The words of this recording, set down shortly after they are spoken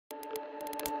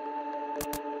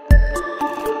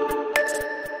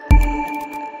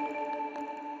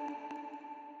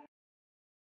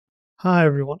Hi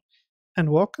everyone, and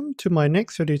welcome to my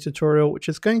next video tutorial, which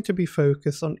is going to be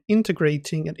focused on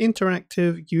integrating an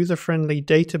interactive, user-friendly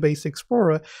database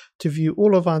explorer to view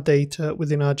all of our data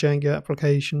within our Django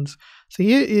applications. So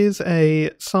here is a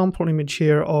sample image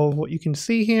here of what you can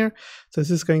see here. So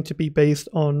this is going to be based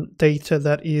on data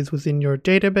that is within your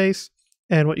database.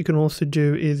 And what you can also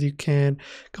do is you can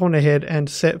go on ahead and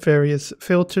set various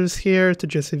filters here to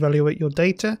just evaluate your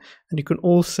data. And you can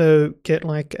also get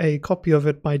like a copy of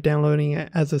it by downloading it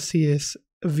as a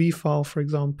CSV file, for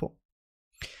example.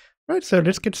 Right, so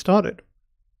let's get started.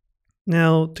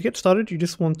 Now, to get started, you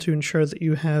just want to ensure that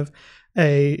you have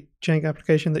a Django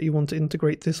application that you want to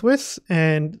integrate this with,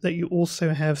 and that you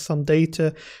also have some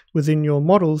data within your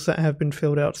models that have been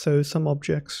filled out, so some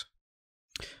objects.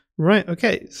 Right,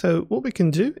 okay, so what we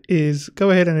can do is go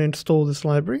ahead and install this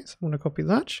library. So I'm going to copy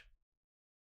that.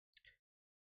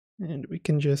 And we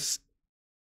can just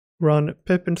run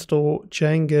pip install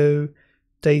Django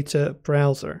data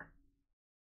browser.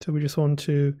 So we just want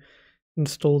to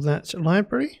install that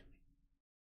library.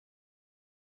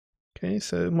 Okay,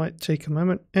 so it might take a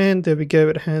moment. And there we go,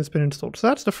 it has been installed. So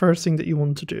that's the first thing that you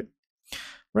want to do.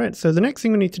 Right, so the next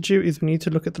thing we need to do is we need to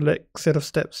look at the next set of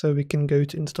steps. So we can go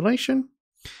to installation.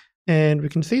 And we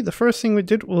can see the first thing we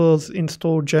did was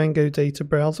install Django data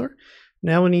browser.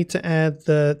 Now we need to add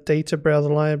the data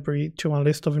browser library to our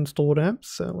list of installed apps.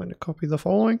 So I'm going to copy the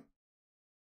following.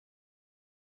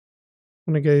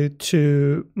 I'm going to go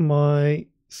to my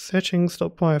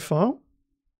settings.py file.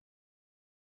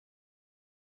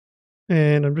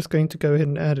 And I'm just going to go ahead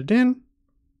and add it in.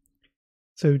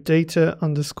 So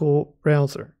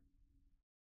data_browser.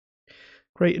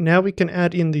 Great, now we can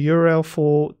add in the URL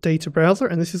for data browser,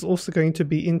 and this is also going to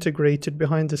be integrated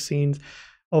behind the scenes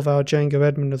of our Django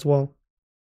admin as well.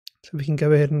 So we can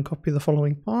go ahead and copy the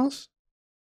following path.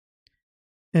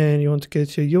 And you want to go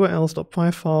to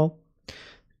urls.py file,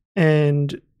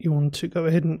 and you want to go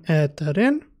ahead and add that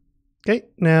in. Okay,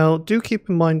 now do keep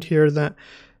in mind here that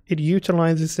it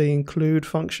utilizes the include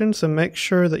function, so make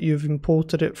sure that you've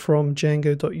imported it from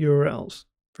django.urls.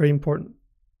 Very important.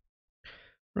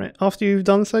 Right, after you've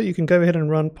done so, you can go ahead and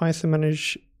run python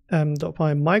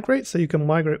manage.py migrate, so you can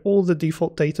migrate all the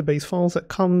default database files that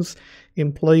comes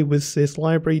in play with this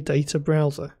library data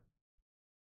browser.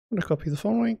 I'm going to copy the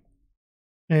following,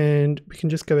 and we can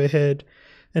just go ahead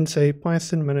and say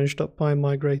python manage.py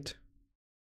migrate.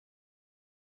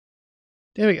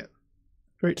 There we go.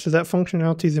 Great, so that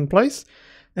functionality is in place,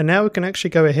 and now we can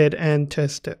actually go ahead and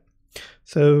test it.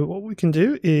 So what we can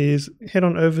do is head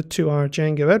on over to our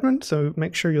Django admin, so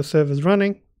make sure your server is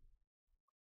running.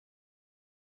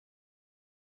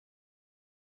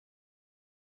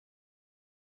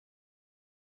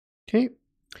 Okay,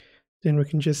 then we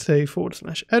can just say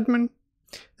 /admin, and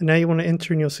now you want to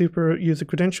enter in your super user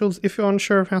credentials. If you're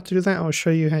unsure of how to do that, I'll show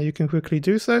you how you can quickly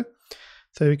do so.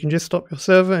 So you can just stop your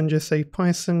server and just say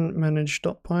python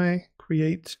manage.py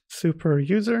create super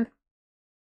user.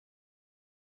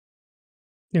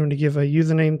 You want to give a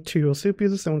username to your super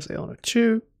user, so I want to say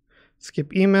honor2,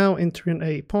 skip email, enter in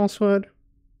a password.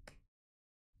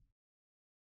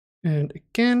 And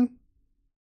again,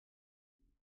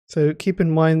 so keep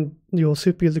in mind your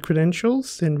super user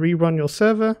credentials, then rerun your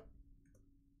server.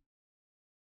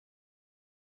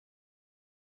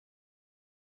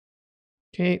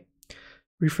 Okay,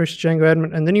 refresh Django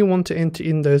admin, and then you want to enter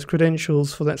in those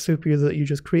credentials for that super user that you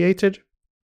just created.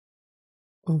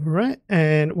 All right,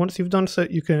 and once you've done so,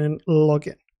 you can log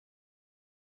in.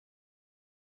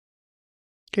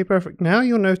 Okay, perfect. Now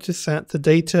you'll notice that the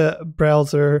data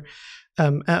browser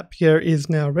app here is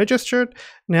now registered.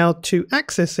 Now to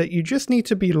access it, you just need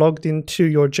to be logged into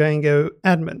your Django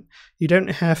admin. You don't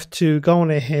have to go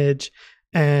on ahead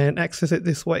and access it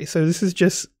this way. So this is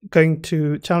just going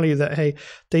to tell you that, hey,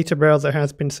 data browser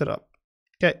has been set up.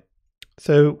 Okay,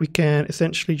 so we can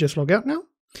essentially just log out now.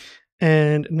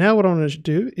 And now what I want to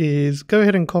do is go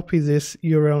ahead and copy this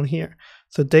URL here.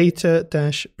 So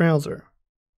data-browser.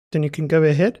 Then you can go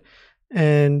ahead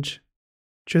and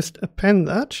just append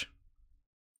that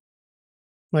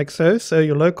like so. So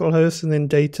your localhost and then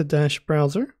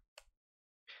data-browser.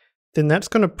 Then that's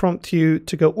going to prompt you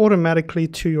to go automatically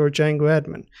to your Django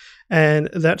admin. And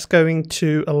that's going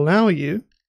to allow you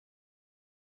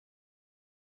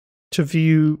to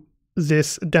view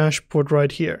this dashboard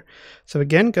right here. So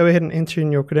again, go ahead and enter in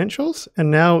your credentials,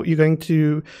 and now you're going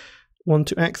to want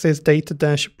to access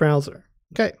data-browser.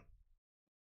 Okay.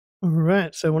 All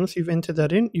right, so once you've entered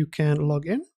that in, you can log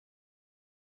in.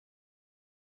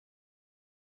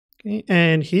 Okay,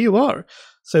 and here you are.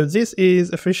 So this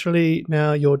is officially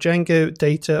now your Django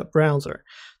data browser.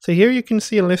 So here you can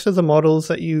see a list of the models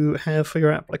that you have for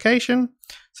your application.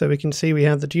 So we can see we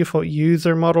have the default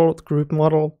user model, the group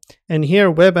model, and here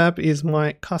web app is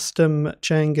my custom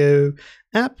Django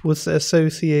app with the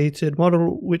associated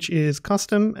model, which is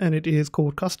custom, and it is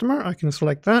called customer. I can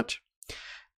select that.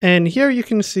 And here you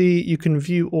can see you can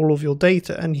view all of your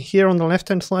data. And here on the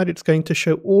left-hand side, it's going to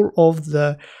show all of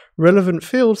the relevant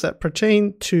fields that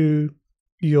pertain to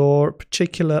your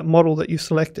particular model that you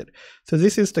selected. So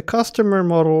this is the customer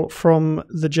model from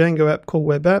the Django app called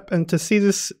web app. And to see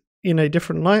this in a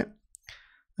different light,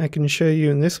 I can show you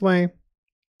in this way.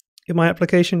 In my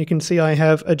application, you can see I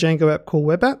have a Django app called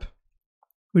web app,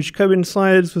 which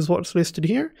coincides with what's listed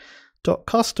here.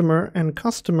 .customer, and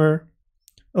customer,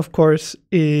 of course,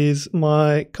 is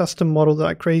my custom model that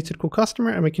I created called customer,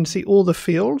 and we can see all the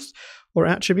fields or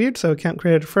attributes. So account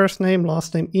creator, first name,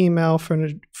 last name, email,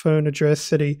 phone address,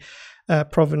 city,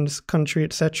 province, country,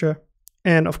 etc.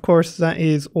 And of course, that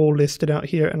is all listed out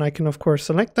here, and I can of course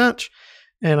select that.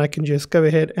 And I can just go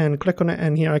ahead and click on it,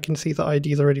 and here I can see the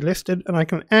ID is already listed, and I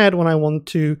can add when I want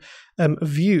to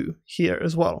view here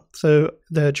as well. So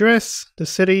the address, the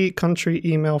city, country,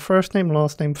 email, first name,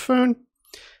 last name, phone,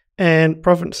 and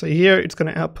province. So here it's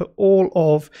going to output all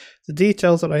of the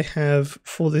details that I have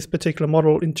for this particular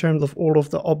model in terms of all of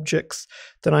the objects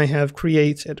that I have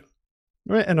created.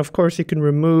 Right, and of course you can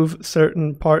remove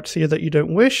certain parts here that you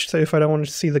don't wish. So if I don't want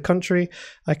to see the country,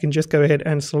 I can just go ahead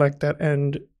and select that,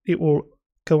 and it will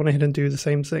go on ahead and do the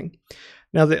same thing.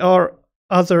 Now there are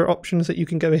other options that you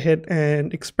can go ahead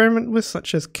and experiment with,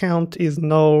 such as count is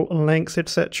null, length,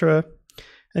 etc.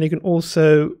 And you can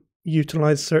also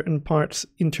utilize certain parts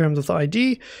in terms of the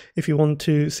ID if you want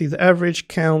to see the average,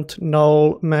 count,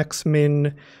 null, max,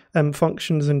 min,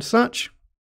 functions and such.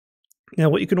 Now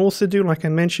what you can also do, like I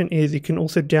mentioned, is you can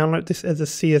also download this as a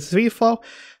CSV file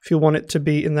if you want it to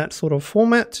be in that sort of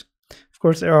format. Of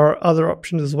course, there are other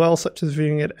options as well, such as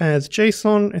viewing it as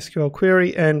JSON, SQL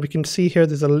query, and we can see here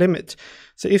there's a limit.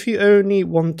 So if you only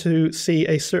want to see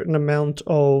a certain amount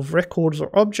of records or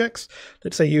objects,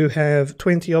 let's say you have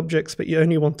 20 objects, but you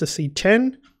only want to see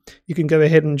 10, you can go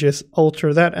ahead and just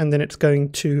alter that, and then it's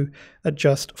going to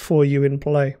adjust for you in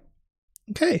play.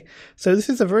 Okay, so this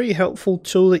is a very helpful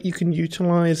tool that you can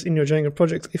utilize in your Django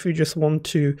projects if you just want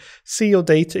to see your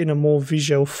data in a more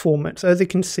visual format. So as you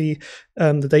can see,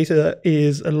 the data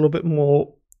is a little bit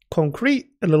more concrete,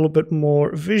 a little bit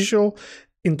more visual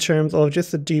in terms of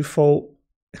just the default,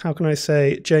 how can I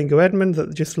say, Django admin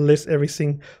that just lists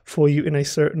everything for you in a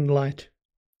certain light.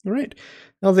 All right,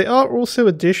 now there are also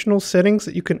additional settings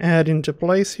that you can add into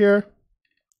place here.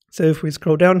 So if we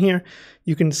scroll down here,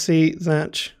 you can see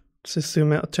that, let's just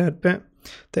zoom out a tad bit.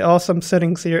 There are some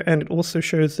settings here, and it also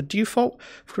shows the default.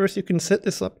 Of course, you can set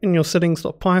this up in your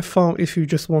settings.py file if you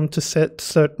just want to set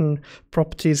certain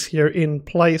properties here in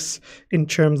place in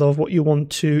terms of what you want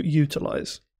to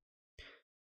utilize.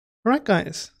 Alright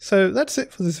guys, so that's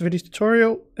it for this video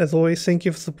tutorial. As always, thank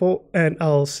you for support, and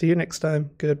I'll see you next time.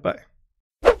 Goodbye.